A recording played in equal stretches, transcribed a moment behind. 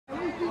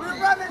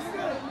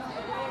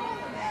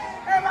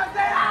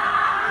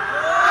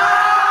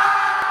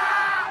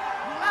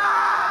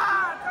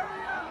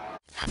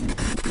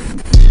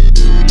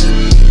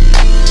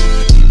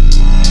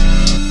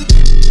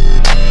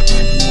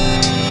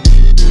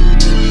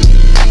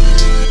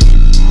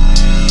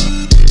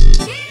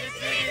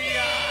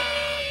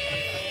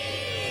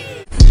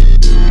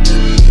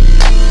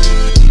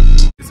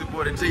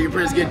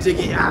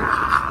Jiggy.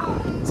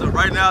 Ah! So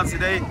right now,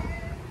 today,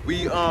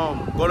 we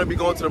gonna be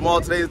going to the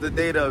mall. Today is the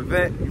day of the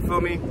event, you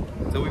feel me?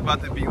 So we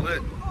about to be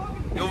lit.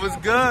 Yo, what's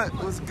good?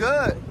 What's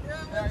good?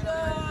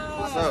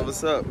 What's up?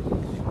 What's up?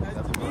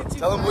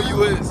 Tell them who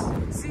you is.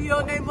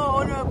 CEO Nemo,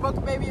 owner of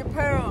Broken Baby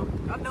Apparel.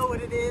 Y'all know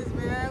what it is,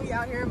 man. We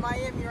out here in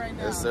Miami right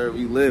now. Yes, sir.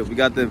 We live. We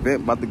got the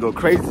event about to go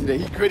crazy today.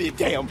 He gritty.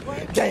 Damn.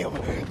 Damn.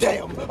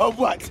 Damn. A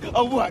what?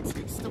 A what?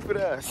 Stupid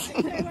ass.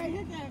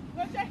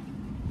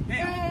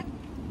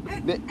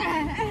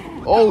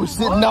 Oh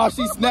shit! Nah,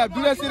 she snapped.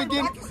 Do that shit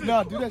again.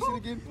 Nah, do that shit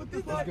again.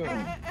 Let's go.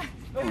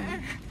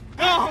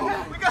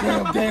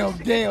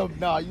 Damn.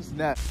 Nah, you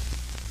snapped.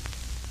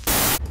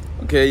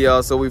 Okay,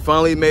 y'all. So we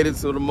finally made it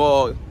to the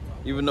mall,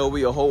 even though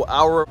we a whole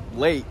hour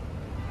late.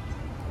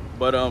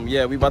 But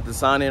yeah, we about to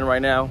sign in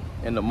right now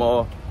in the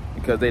mall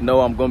because they know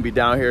I'm gonna be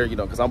down here, you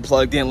know, because I'm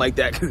plugged in like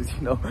that. Because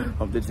you know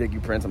I'm the Jiggy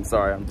Prince. I'm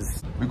sorry.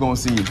 We're gonna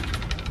see.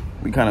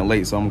 We kind of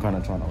late, so I'm kind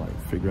of trying to like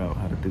figure out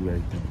how to do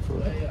everything.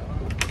 So.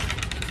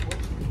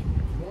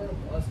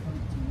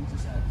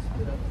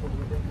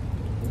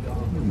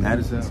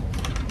 Madison.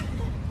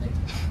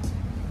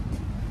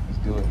 Let's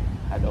do it.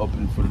 I had to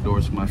open for the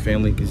doors for my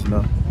family because, you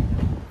know,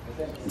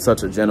 I'm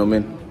such a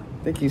gentleman.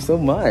 Thank you so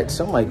much.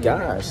 Oh my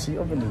gosh, she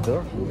opened the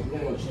door for me.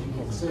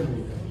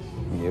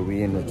 Yeah,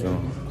 we in the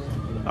joint.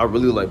 I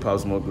really like Pop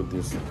Smoke with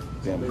this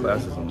damn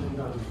glasses on.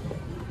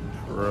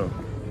 For real.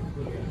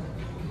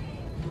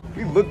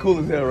 We look cool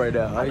as hell right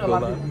now. I ain't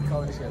gonna lie.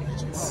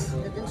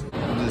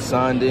 Just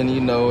signed in, you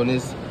know, and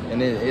it's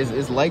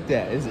like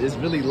that. It's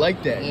really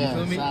like that. Yeah,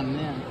 you feel me?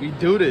 We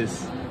do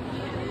this.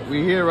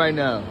 We here right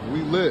now.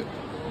 We lit.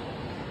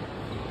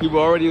 People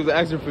already was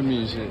asking for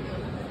me and shit.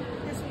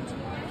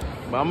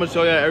 But I'm gonna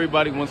show y'all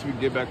everybody once we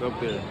get back up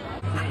there.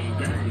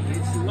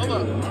 Hold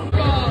up.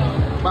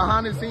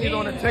 Behind the scenes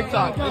on the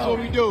TikTok. That's what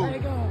we do.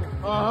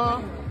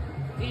 Uh-huh.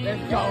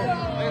 Let's go.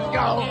 Let's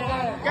go.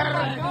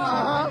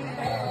 Uh-huh.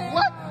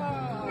 What?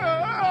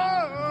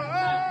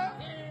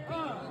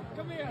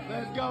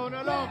 Let's go.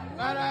 No.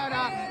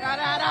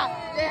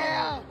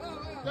 Yeah.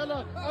 Hold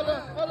up.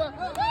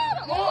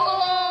 Oh!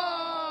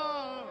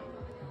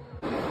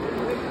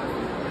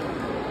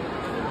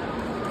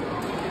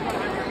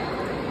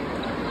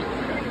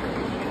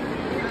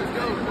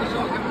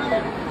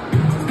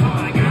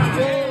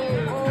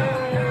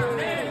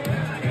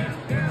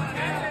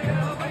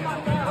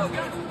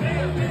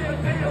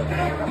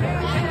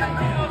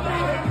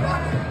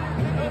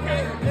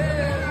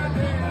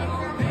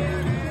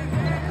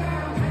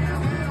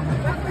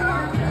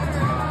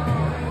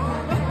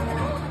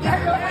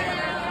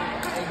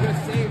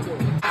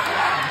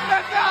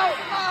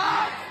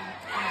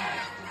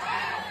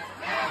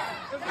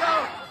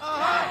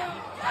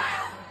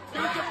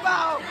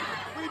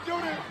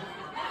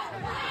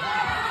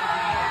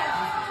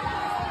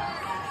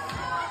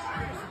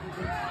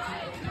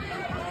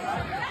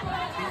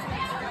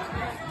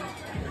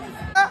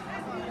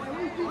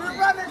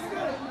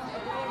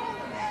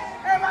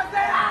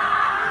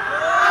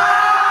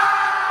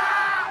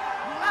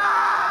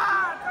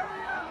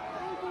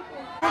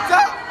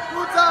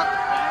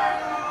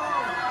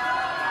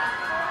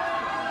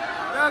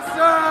 Yes,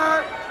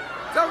 sir.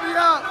 Turn me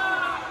up.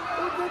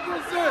 Who did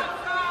this shit?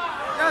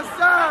 Yes,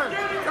 sir.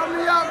 Turn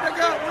me up,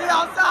 nigga. We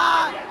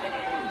outside.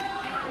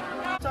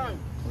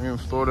 We're in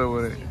Florida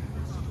with it.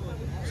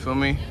 Feel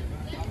me?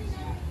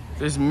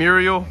 This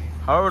Muriel,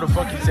 however the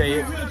fuck you say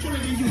it.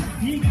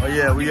 Oh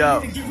yeah, we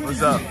out.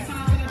 What's up?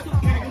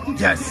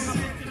 Yes.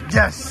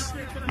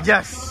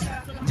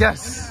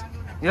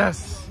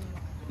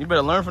 You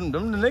better learn from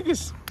them, the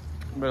niggas.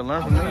 You better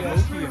learn from them.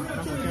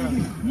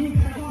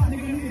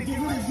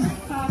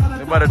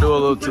 They about to do a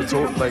little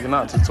tutorial, like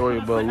not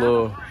tutorial, but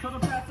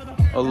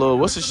a little,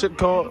 what's the shit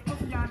called?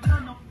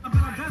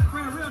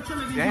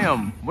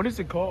 Damn, what is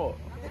it called?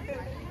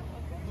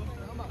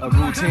 A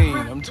routine.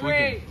 I'm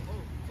tweaking.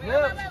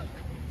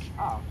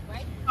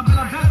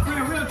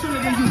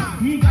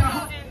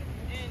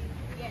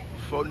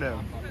 For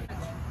now.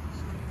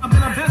 I'm the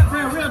best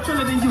friend, real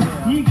triller than you.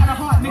 You ain't got a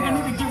heart, nigga,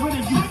 need to get rid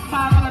of you.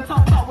 Tired of the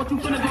talk, what you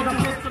finna do? The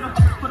bitch to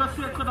the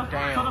shit to the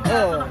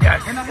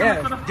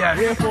yes.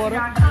 Here for the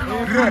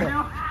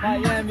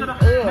Miami.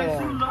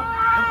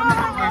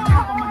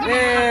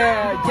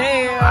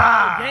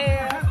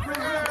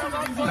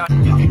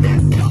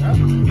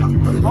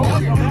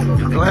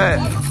 Go ahead.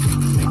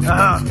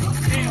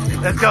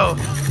 Let's go.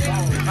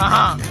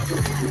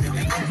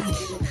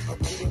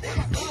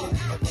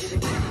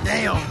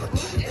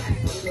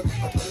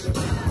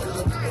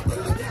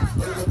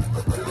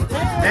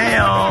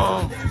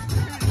 Damn.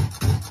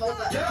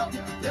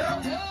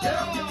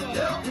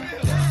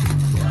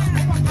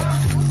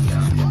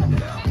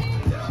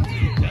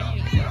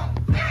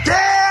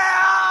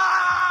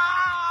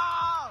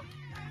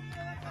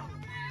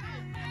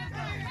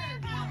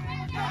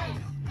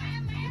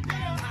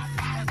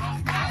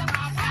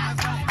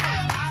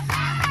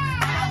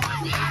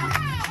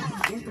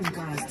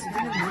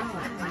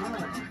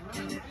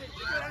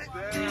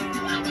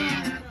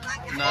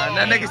 Nah,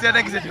 that nigga said,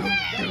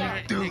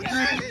 do.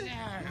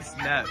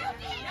 Snap.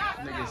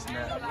 Nigga Niggas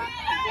snap.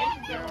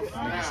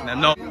 Niggas snap.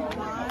 No,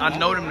 I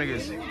know them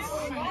niggas.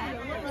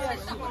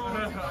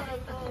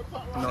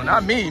 No,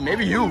 not me.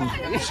 Maybe you.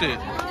 Shit.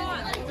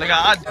 Like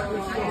I.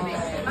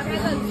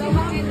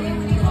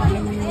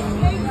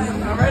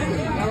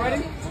 Y'all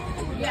ready?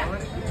 Yeah.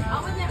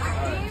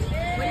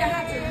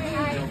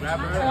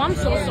 Oh, I'm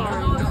so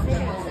sorry.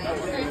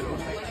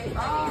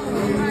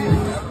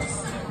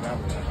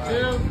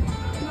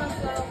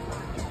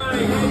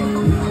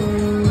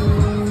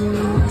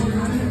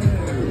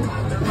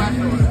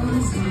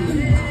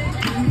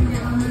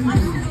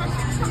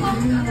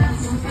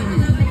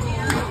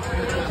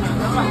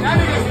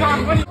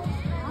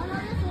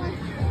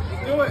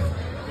 Do it.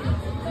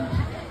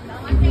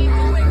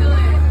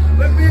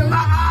 Let me in my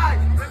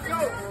eyes. Let's go.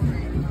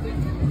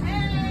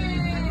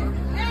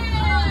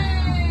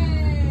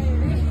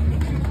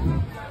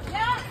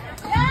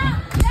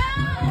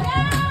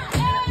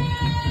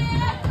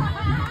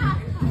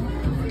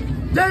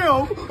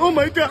 Damn! Oh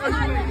my god!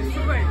 It's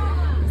too late.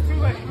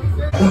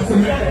 It's too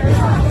late.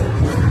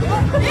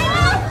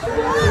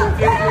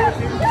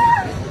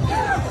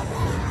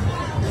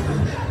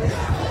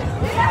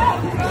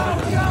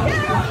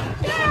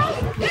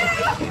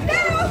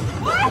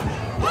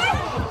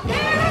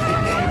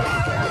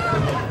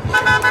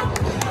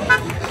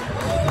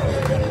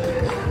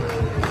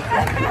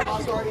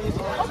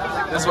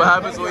 This is what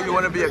happens when you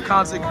want to be a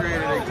content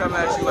creator. They come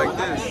at you like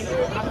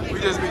this. We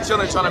just be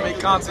chilling trying to make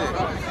content.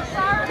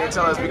 They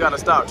tell us we gotta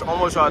stop.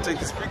 Almost trying to take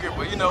the speaker,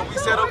 but you know, we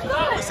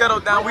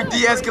settled down. We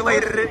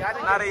de-escalated it.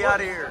 Now they out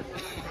of here.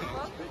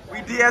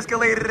 We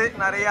de-escalated it.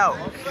 Now they out.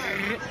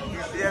 We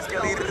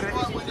de-escalated it.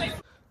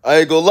 I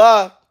ain't gonna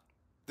lie.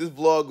 This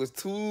vlog was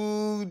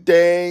too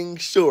dang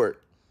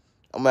short.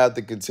 I'm gonna have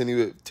to continue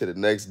it to the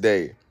next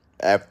day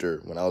after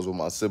when I was with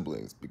my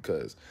siblings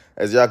because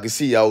as y'all can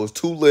see, I was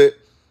too lit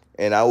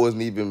and I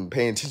wasn't even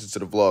paying attention to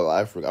the vlog.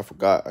 I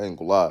forgot. I ain't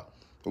gonna lie.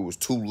 It was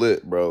too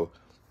lit, bro.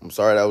 I'm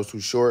sorry that was too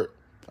short.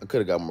 I could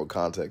have got more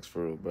context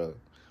for it, bro.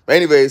 But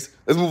anyways,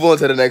 let's move on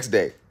to the next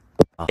day.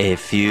 A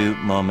few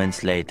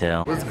moments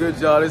later. What's good,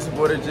 y'all? This is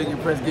Border Jiggy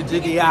Prince. Get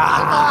jiggy.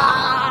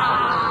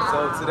 Ah!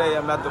 So today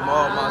I'm at the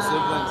mall with my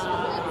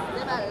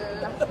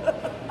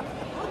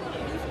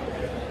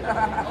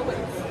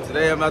siblings.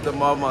 Today I'm at the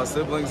mall with my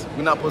siblings.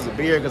 We're not supposed to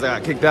be here because I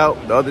got kicked out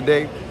the other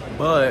day.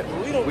 But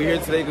we're here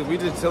today because we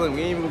just chilling.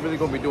 We ain't even really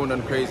gonna be doing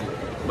nothing crazy.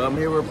 But I'm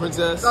here with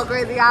Princess. Go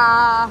crazy,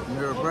 yeah. I'm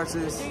here with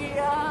Precious.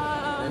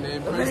 Yeah. And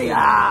then Princess.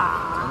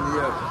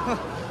 Yeah.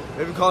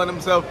 They be calling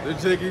themselves the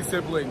Jiggy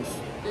siblings.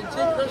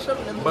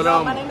 But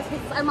my name is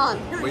Simon.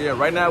 But yeah,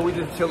 right now we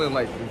just chilling,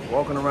 like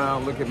walking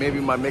around, looking. Maybe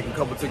might make a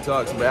couple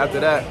TikToks. But after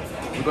that,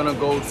 we're gonna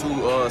go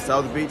to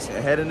South Beach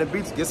and head in the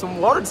beach, get some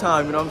water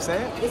time. You know what I'm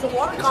saying? Get some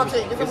water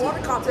content.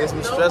 Get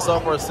some stress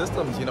off our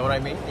systems. You know what I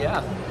mean?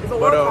 Yeah. Get some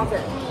water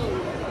content.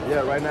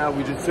 Yeah, right now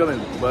we just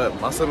chilling. But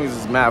my siblings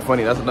is mad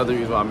funny. That's another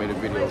reason why I made a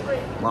video.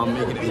 Mom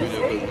making this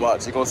video. Cause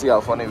watch, you gonna see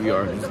how funny we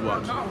are. Just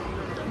watch.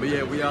 But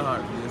yeah, we are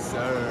hard. Yes,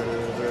 sir.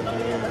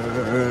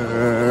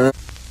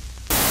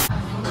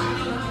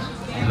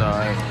 He's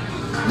alright.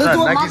 Let's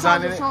do a Nike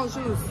sign in montage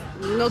of shoes.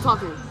 No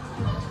talking.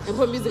 And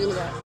put music in the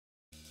back.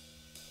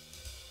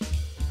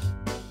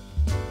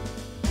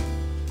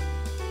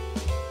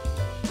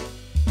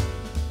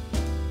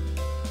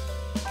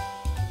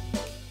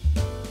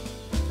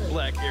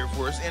 Black Air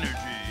Force Energy.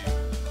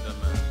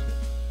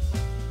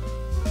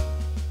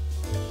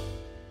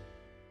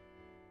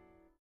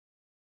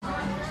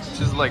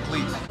 Just like,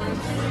 please.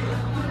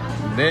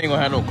 They ain't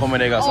gonna have no Come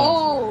Nigga songs.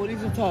 Oh,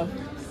 these are tough.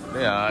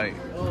 They alright.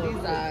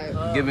 These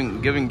are...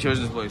 Giving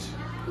Children's Place.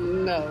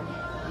 No.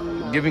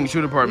 Giving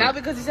Shoe Department. Now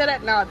because you said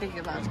that, now I think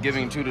about it. It's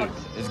giving Shoe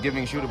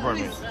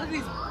Department. Look at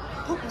these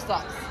poop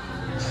socks.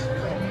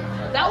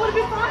 That would have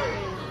been fine.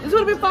 This would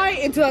have been fine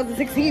in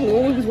 2016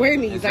 when we was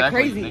wearing these like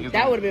crazy. Niggas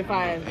that would have been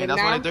fine. And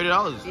that's why they're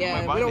 $30.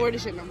 Yeah, we don't wear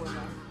this shit no more.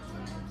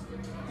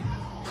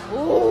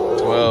 Ooh.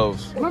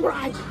 12. Remember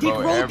I dick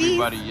rolled these?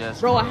 Yes.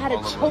 Bro, I had a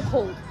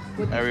chokehold.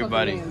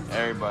 Everybody.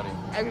 Everybody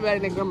and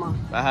their grandma.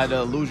 I had the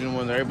illusion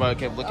when everybody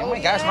kept looking. Oh my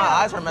gosh, my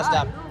eyes are messed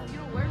up. You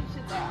don't wear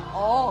shit that.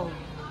 Oh.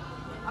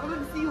 I don't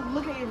even see you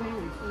look at your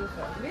hands.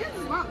 Man,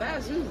 it's not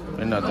bad shoes.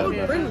 They're not that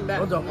bad. Bring them back.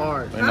 Those are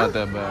hard. They're not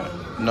that bad.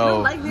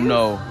 No,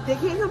 no. They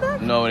can't come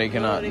back? No, they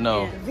cannot.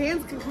 No.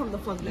 Vans can come the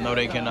fuck back. No,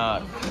 they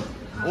cannot.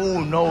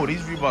 Oh no,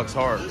 these Reeboks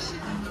hard.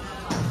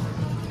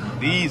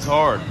 These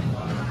hard.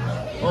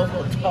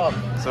 Also tough.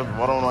 Except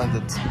I don't like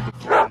the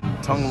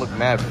tongue look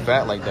mad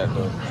fat like that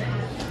though.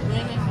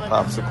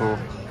 Popsicle.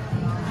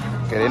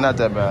 Okay, they're not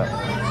that bad.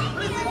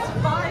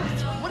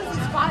 What is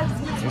these fives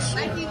mixed with?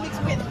 Nike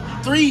mixed with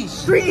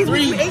threes. Threes.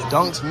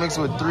 Dunks mixed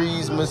with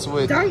threes, mixed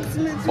with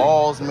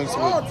balls mixed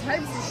with all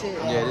types of shit.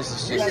 Yeah, this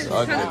is shit. This Is is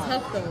ugly. kind of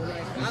tough though.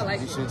 Like, I like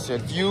This it. shit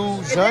said fusion.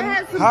 If they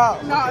had some,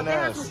 Hot no, looking if they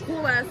had ass. some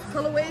cool ass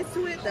colorways to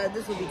it,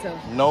 this would be tough.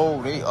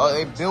 No, they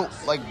built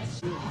like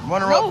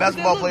runner-up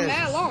basketball players.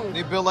 Mad long.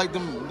 They built like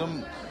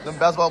them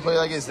basketball players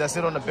like this that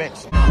sit on the bench.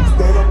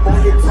 Stand up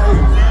on your toes,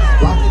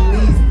 lock your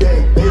knees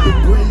back, baby,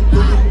 breathe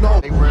through your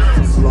nose. They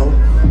were slow.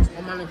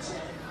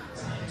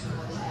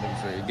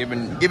 you They're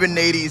giving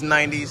 80s,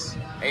 90s,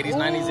 80s,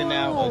 90s, and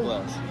now Ugg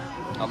gloves.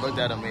 I looked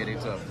at them, man. They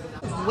tough.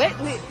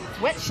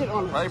 Wet shit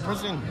on it. Right,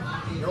 person.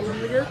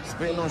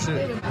 Spitting on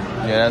shit.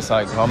 Yeah, that's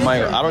like,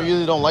 I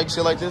usually don't like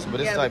shit like this,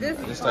 but it's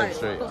this type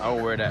straight. I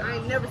will wear that. I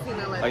ain't never seen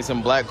that like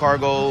some black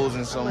cargos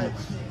and some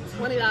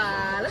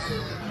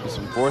 $20. with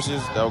some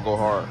forces. That'll go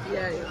hard.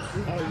 Yeah.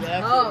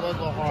 That'll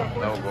go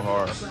hard. That'll go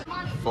hard.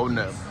 Phone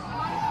them.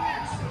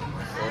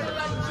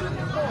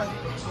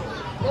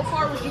 What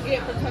far would you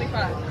get for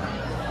 25?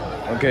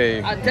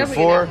 Okay,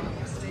 before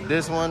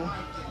this one.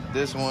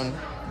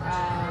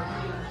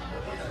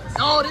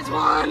 Oh, this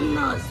one.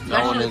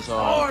 That one is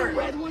hard. The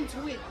red one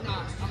to it.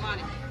 Nah,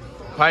 Amani.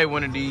 Probably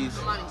one of these.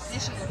 Amani,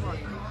 this shit go hard.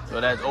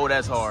 So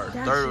that's hard.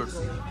 Third,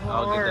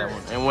 I'll get that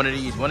one. And one of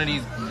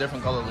these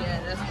different colors.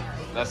 Yeah,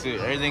 that's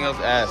it. Everything else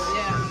ass.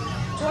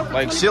 Yeah.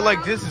 Like shit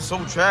like this is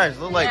so trash.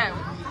 Look like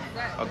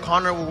a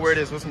Connor will wear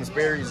this with some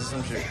Sperry's or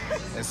some shit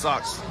and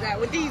socks. That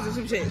with these or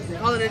some shit.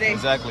 Call it a day.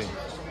 Exactly.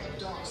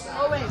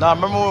 Oh wait. Nah,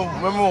 remember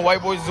when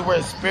white boys used to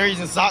wear Sperry's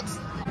and socks?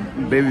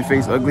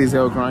 Babyface ugly as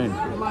hell crying.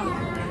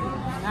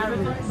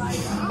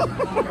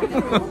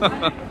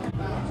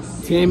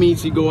 Tammy,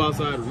 she go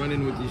outside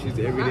running with these shoes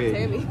every day.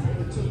 Tammy.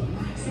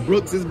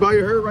 Brooks is by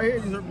her right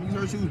here. These are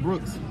her shoes,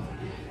 Brooks.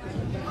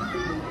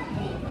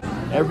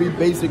 Every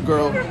basic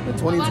girl in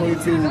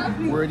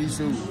 2022 wear these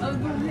shoes. I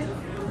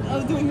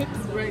was doing hips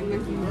right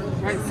next to you.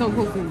 Right, so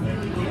close to me.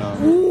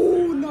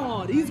 Ooh,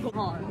 no, these go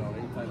hard.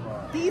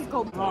 These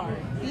go hard.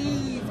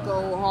 These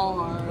go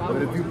hard.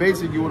 But if you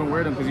basic, you wouldn't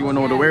wear them because you wouldn't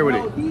know what to wear with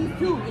it. These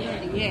too.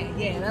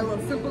 Yeah. That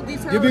little simple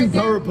detail. Giving right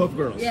there. Powerpuff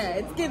Girls. Yeah,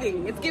 it's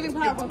giving. It's giving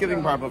Powerpuff Girls. It's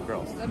giving Powerpuff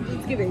Girls.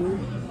 It's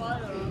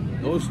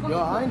giving. Those, yo,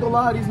 I ain't gonna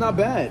lie, he's not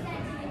bad.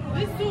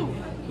 This too.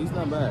 He's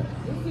not bad.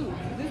 This too.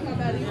 This not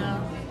bad either.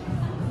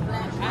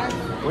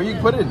 Where you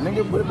put it,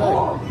 nigga? Put it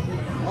back.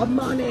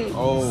 Amani.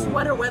 Oh.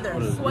 Sweater weather.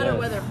 Sweater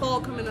weather.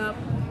 Fall coming up.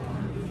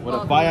 With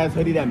a fire-ass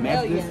hoodie that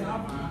matches.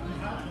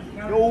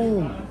 Yeah.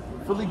 Yo,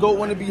 Philly goat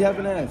wanna be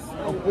having ass.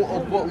 A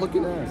butt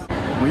looking ass.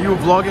 When you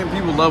vlogging,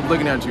 people love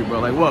looking at you, bro.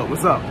 Like what?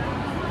 What's up?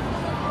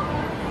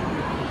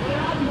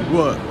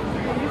 What?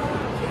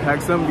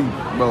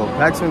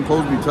 Paxton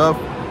clothes be tough,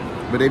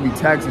 but they be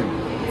taxing.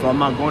 So I'm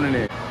not going in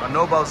there. I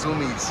know about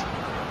Zumiez.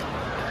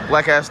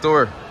 Black ass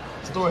store.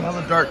 Store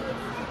hella dark.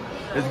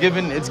 It's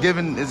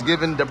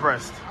given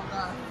depressed.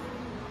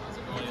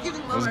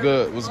 What's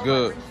good? What's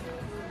good?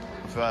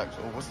 Facts.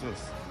 Oh, what's this?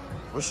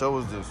 What show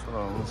is this? Hold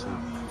on, let's see.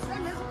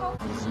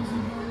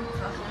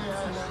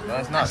 No,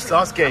 it's not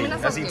Sasuke.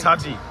 That's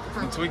Itachi.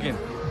 I'm tweaking.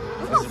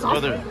 That's his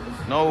brother.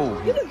 No.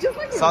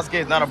 Sasuke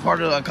is not a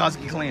part of the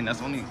Akatsuki clan.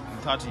 That's only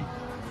Itachi.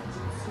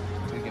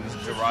 Tweaking. It's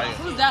Jiraiya.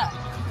 Who's that?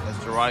 That's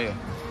Jiraiya.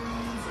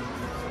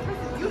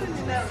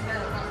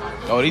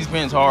 Oh, these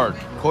pants hard.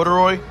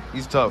 Corduroy,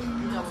 he's tough.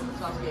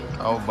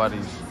 Oh,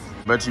 buddies.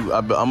 Bet you,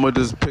 I'm gonna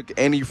just pick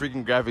any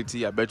freaking graphic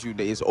tee. I bet you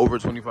that it's over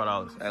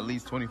 $25. At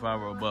least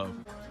 25 or above.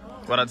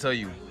 What I tell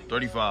you,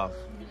 35.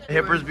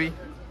 Hippers be?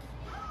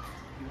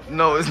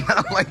 No, it's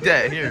not like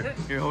that. Here,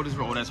 hold this.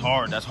 Oh, that's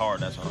hard. That's hard.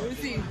 That's hard.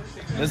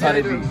 That's how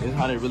they be. That's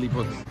how they really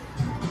put it.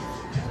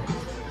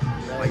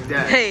 Like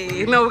that.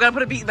 Hey, no, we gotta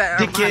put a beat back.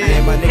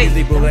 Dickhead, my niggas,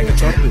 they blow like a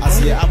trumpet. I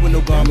see her, I with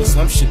no bomb or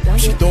some shit.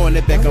 She throwing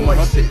it back on my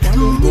hump it.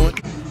 Going.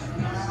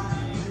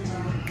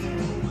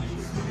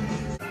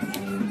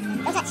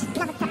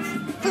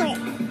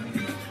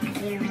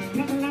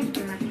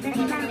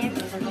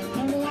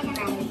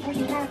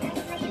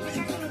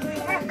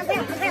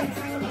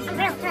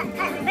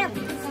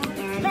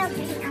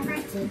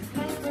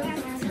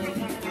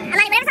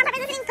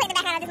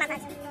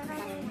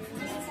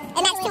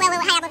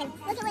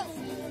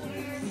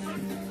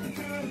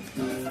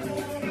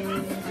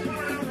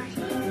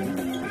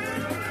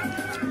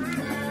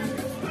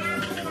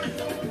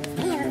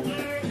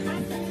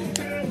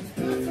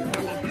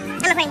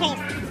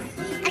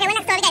 Okay, we're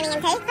next door to gaming,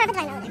 okay? That's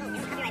why you're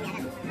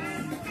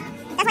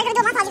gonna do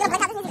a montage, you're gonna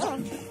break out this music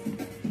anyway.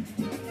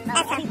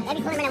 That's tough.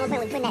 Every corner we'll put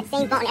in that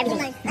same font and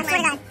everything. I swear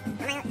to God.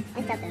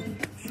 It's tough though.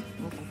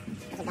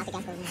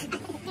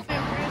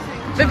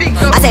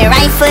 I say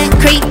right foot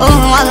creep,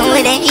 walking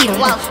with that heater.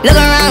 Look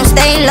around,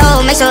 stay low,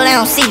 make sure they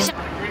don't see you.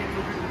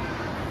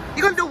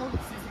 You gonna do?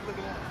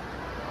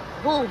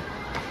 Who?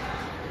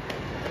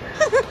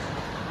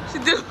 She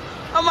do.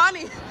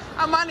 Amani,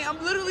 I'm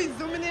literally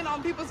zooming in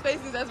on people's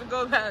faces as we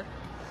go past.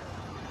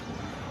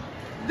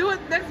 Do it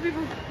next to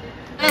people.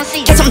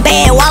 Get some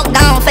bad, walk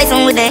down, face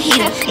them with the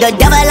heater. The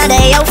devil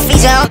under your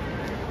feet,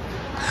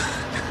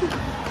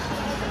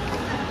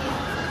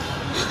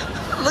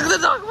 Look at the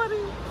dog buddy.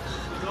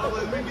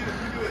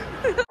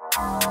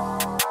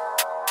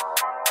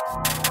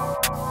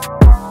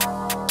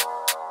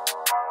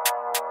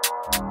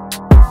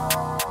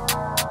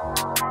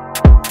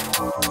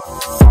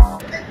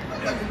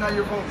 Not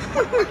your phone.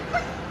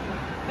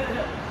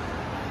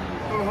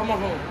 Oh, hold my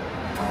phone.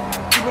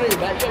 You put it in your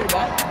back. You got your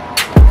back.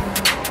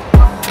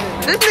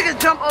 This nigga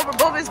jump over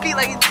both his feet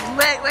like his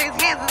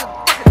hands is a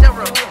fucking jump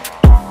rope.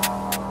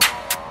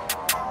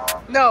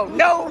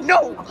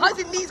 No. Hugs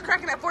and knees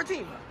cracking at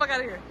 14. Fuck out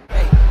of here.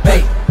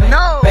 Hey.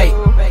 No. Bait.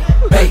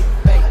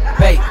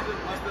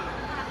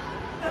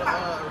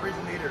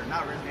 Originator,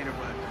 not originator,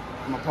 but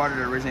I'm a part of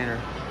the originator.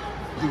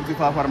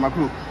 225 part of my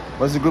group.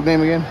 What's the group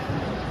name again?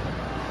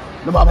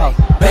 The Mob House.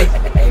 Bait.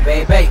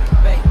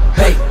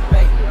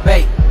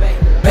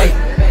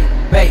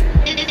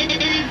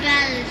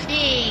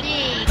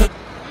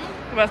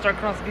 I'm about to start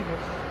crossing people.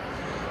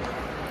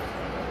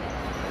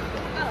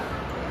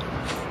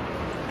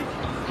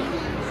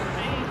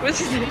 What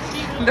you say?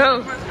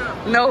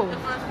 No.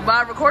 But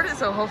I recorded,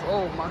 so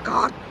oh my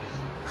god.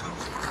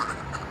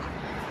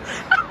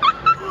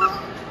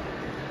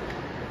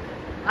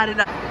 I did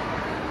not.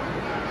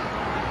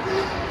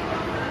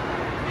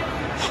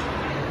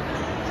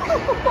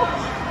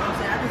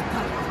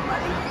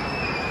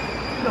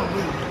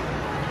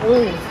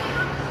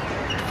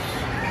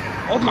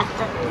 Oh my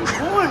god.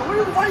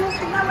 Why you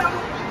saying that?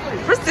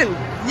 Kristen,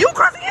 you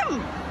crossing him.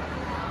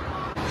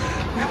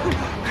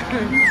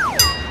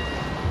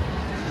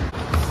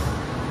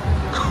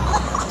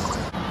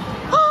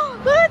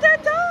 Look at that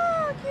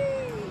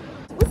doggy.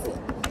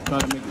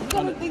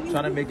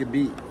 Trying to make a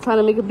beat. Trying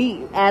to make a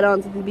beat. Add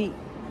on to the beat.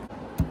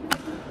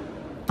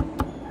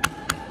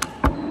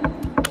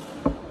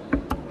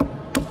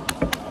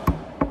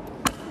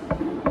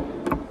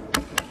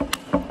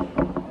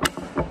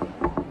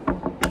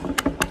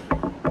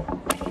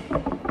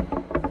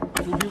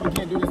 Two people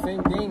can't do the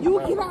same thing. You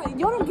cannot.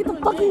 Y'all don't get the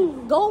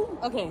fucking go.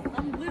 Okay.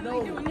 I'm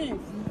literally doing this.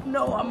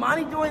 No,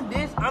 Amani doing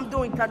this. I'm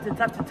doing touch.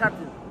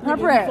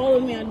 Pepper. Follow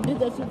me. I did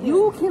that shit.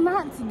 You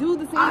cannot do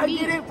the same I beat.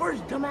 did it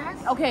first,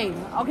 dumbass. Okay.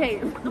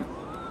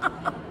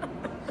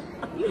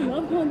 You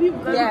love calling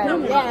people. Yeah. You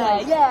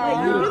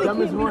really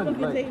dumbest can't one,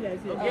 fucking like- say that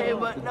shit. Okay,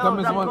 but no,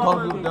 Dumbest stop one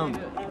calling called me. dumb.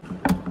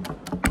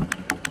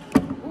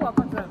 Ooh, I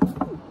fucked up.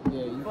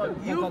 Yeah,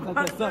 You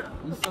suck.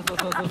 You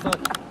suck.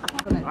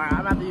 Alright,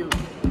 I'm after you.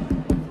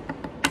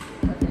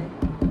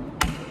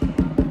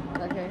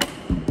 Okay.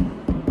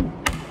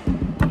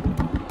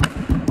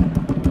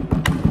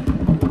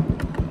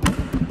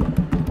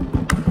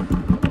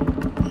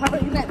 How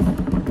about you next?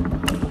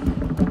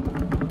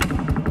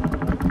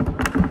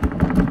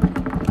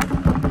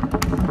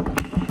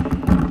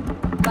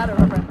 Louder,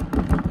 Pepper.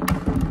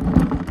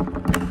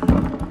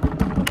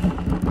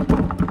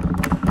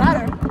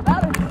 Louder.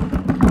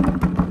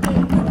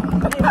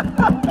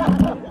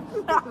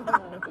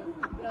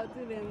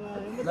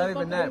 Not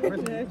even that.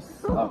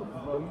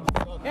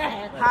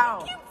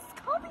 How?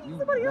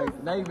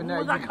 Not even that.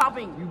 Who's not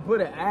copying? You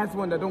put an ass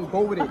one that don't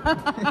go with it.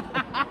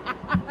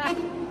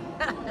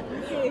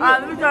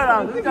 Alright, let me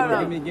turn it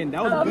Give me again.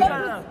 That was good.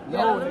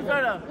 Let me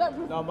turn it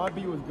up. No, my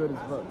beat was good as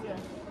fuck.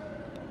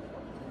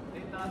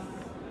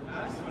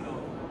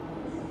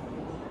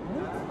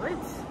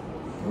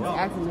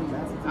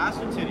 Ass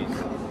or titties?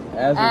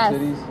 Ass Ass. or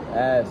titties?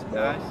 Ass,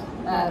 bro.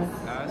 Ass.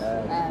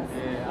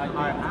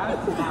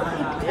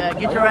 Yeah,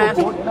 get your ass.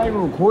 You're not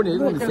even recording.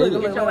 You're gonna say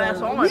Get it. your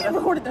ass on. We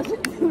recorded that shit.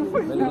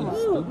 Stupid.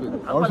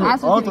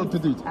 Ass or Also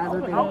titties. titties. I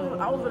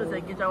was gonna say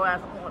get your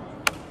ass on.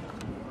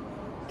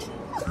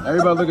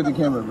 Everybody look at the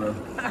camera, bro.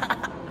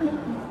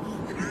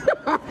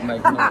 I'm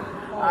like, no.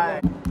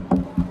 Alright.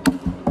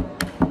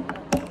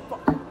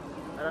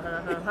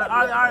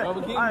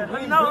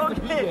 Alright. No,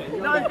 okay.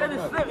 No, it's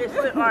gonna slip. It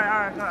slipped.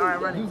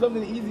 Alright, ready. Do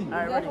something easy.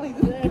 Alright, ready.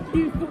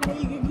 Exactly. You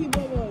can keep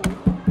up on.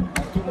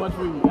 That's too much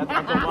for you.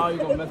 After a while,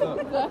 you're gonna mess up.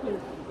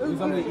 Do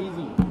something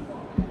easy.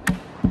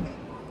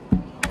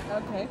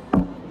 Okay.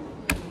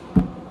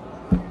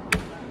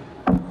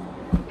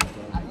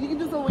 You can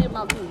do something with your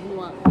mouth too if you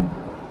want.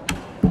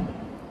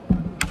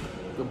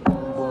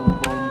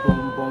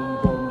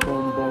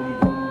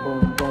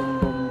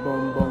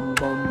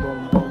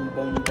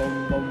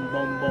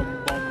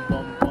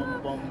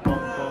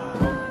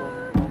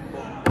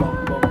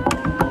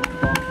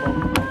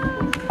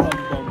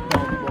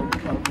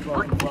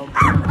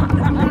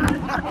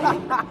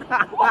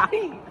 Why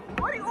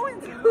do you always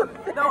do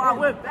that? No, I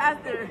went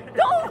faster.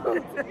 Don't!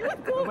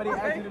 Nobody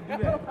asked you to do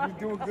that. You're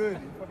doing good.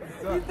 You fucking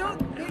suck.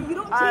 You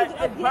don't Alright,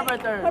 change it's Pepper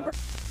turn.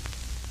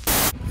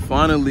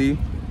 Finally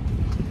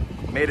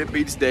made a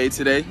beach day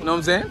today. You know what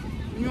I'm saying?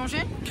 You know what I'm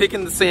saying?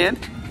 Kicking the sand.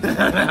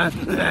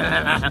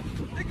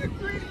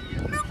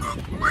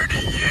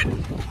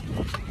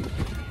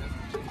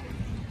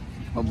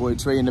 My boy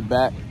Trey in the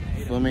back.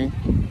 Feel me?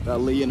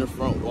 Got Lee in the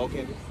front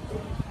walking.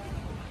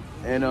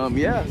 And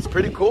yeah, it's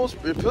pretty cool.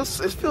 It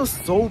feels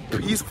so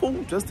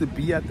peaceful just to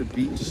be at the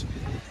beach.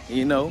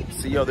 You know,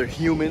 see other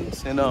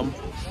humans and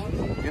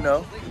you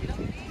know,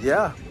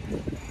 yeah.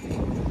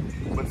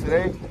 But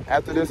today,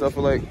 after this, I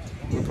feel like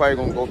we're probably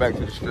gonna go back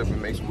to the strip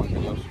and make some more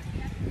videos.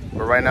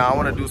 But right now, I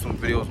want to do some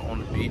videos on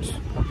the beach,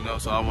 you know,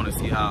 so I want to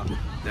see how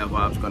that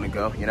vibe's gonna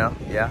go, you know,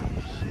 yeah.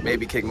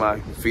 Maybe kick my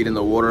feet in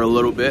the water a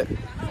little bit.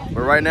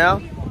 But right now,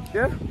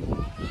 yeah,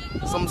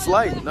 something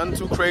slight, nothing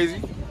too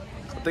crazy.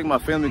 I think my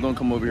family gonna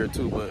come over here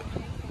too, but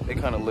they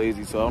kind of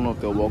lazy, so I don't know if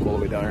they'll walk all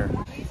the way down here.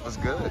 That's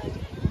good.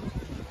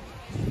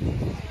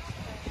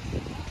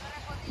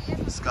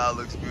 The sky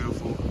looks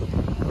beautiful.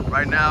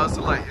 Right now, it's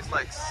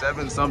like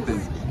 7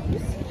 something.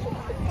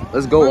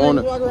 Let's go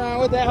on. Walk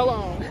around with that. Hold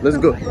on. Let's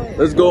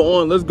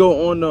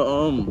go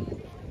on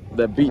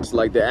the beach,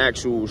 like the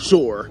actual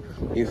shore.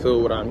 You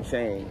feel what I'm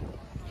saying?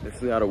 Let's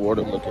see how the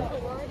water looking.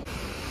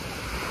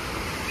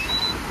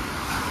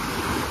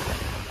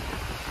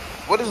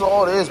 What is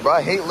all this, bro?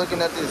 I hate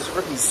looking at this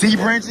freaking sea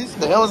branches.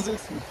 The hell is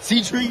this?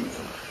 Sea trees?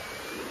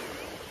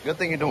 Good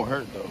thing it don't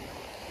hurt though.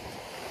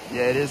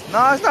 Yeah, it is.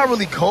 Nah, it's not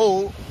really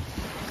cold.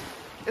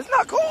 It's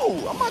not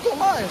cold. I'm not gonna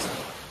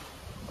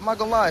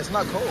lie. It's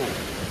not cold.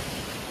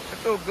 It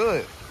feels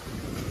good.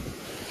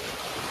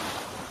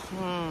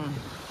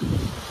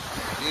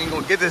 You ain't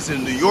gonna get this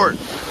in New York.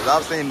 Cause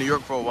I've stayed in New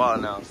York for a while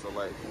now. So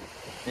like,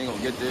 you ain't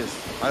gonna get this.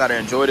 I gotta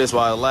enjoy this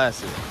while it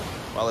lasts,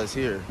 while it's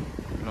here.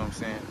 You know what I'm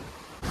saying?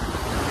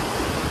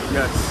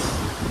 Yes.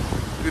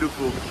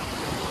 Beautiful.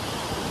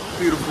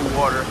 Beautiful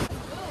water.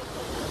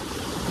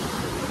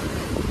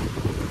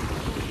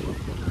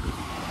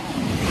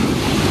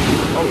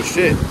 Oh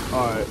shit.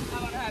 Alright.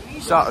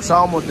 Shaw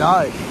almost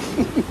died.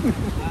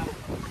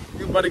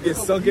 You about to get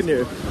sunk in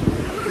there.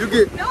 You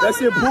get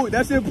that's your pool.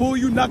 That's your pool.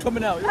 You not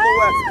coming out. Your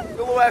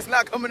little ass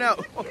not coming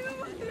out.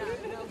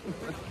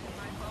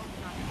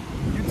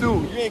 You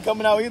too. You ain't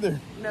coming out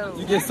either. No.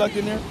 You get sucked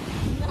in there.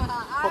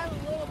 Nah, I'm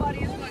little body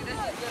is like this is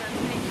good.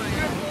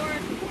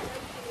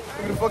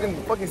 Look at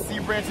the fucking sea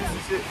branches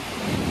and shit.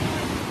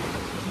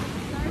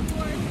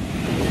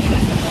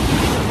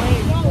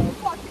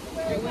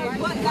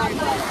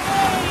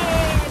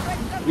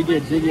 We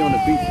get jiggy on the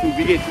beach too.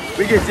 We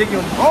get jiggy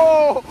on the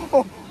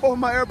oh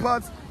my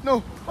AirPods.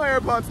 No, my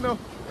AirPods, no.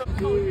 Let's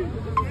do it.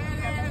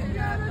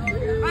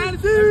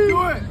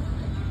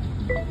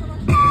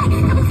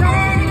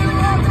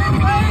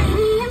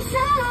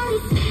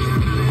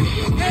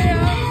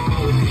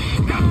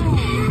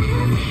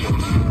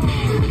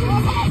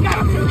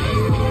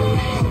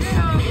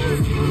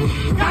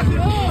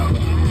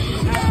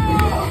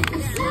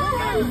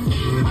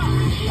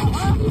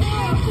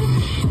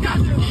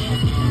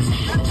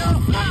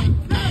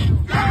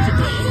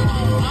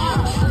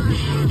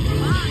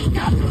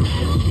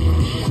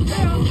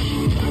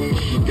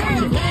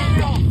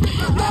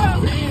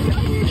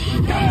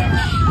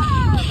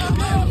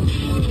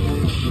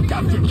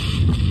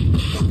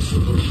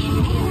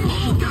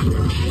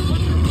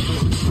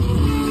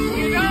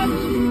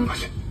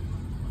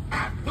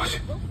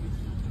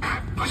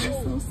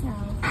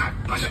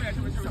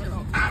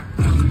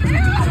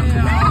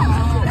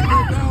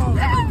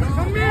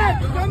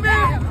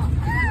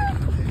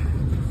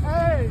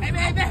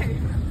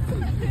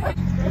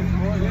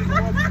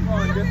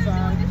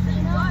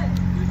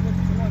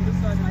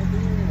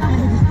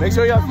 Make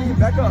sure y'all feet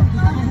back up.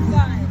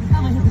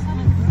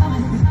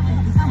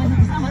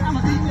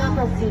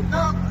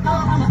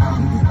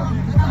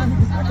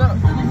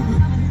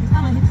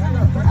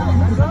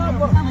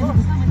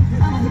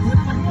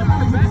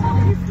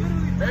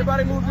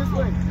 Everybody move this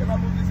way.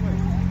 Everybody move this way.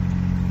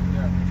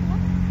 Yeah.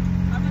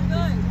 I'm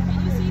good. Can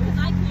you see? Because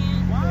I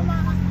can't. Why am I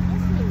not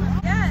supposed to?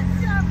 Yes.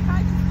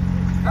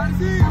 I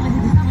see.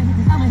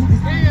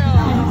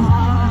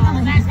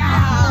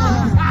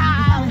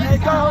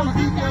 Let's go. Let's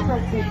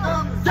go.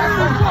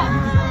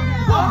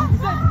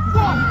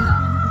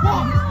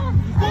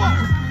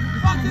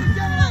 Walk to the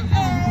game.